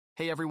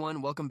Hey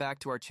everyone, welcome back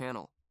to our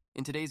channel.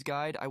 In today's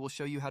guide, I will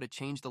show you how to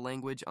change the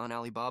language on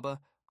Alibaba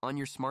on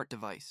your smart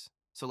device.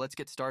 So let's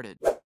get started.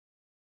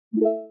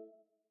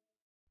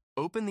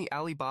 Open the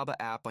Alibaba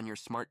app on your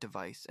smart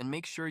device and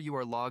make sure you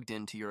are logged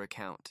into your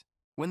account.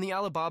 When the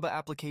Alibaba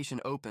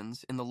application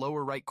opens, in the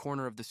lower right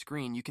corner of the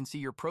screen, you can see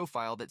your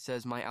profile that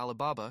says My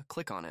Alibaba.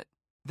 Click on it.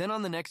 Then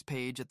on the next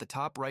page, at the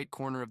top right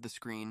corner of the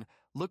screen,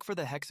 look for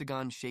the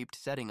hexagon-shaped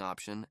setting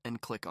option and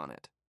click on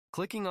it.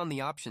 Clicking on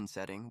the option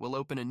setting will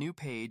open a new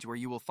page where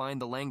you will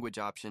find the language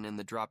option in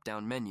the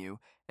drop-down menu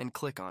and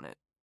click on it.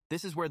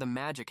 This is where the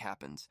magic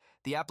happens.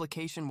 The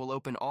application will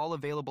open all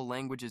available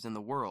languages in the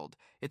world.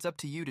 It's up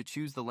to you to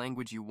choose the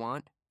language you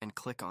want and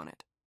click on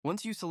it.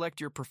 Once you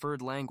select your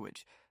preferred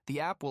language, the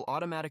app will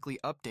automatically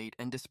update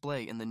and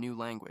display in the new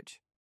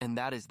language. And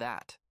that is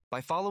that.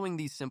 By following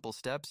these simple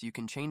steps, you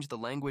can change the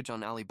language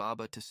on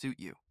Alibaba to suit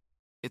you.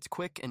 It's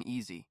quick and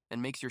easy and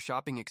makes your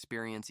shopping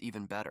experience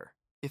even better.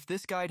 If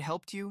this guide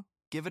helped you,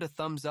 give it a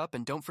thumbs up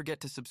and don't forget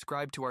to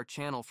subscribe to our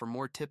channel for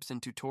more tips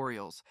and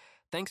tutorials.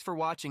 Thanks for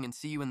watching and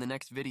see you in the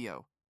next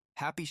video.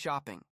 Happy shopping!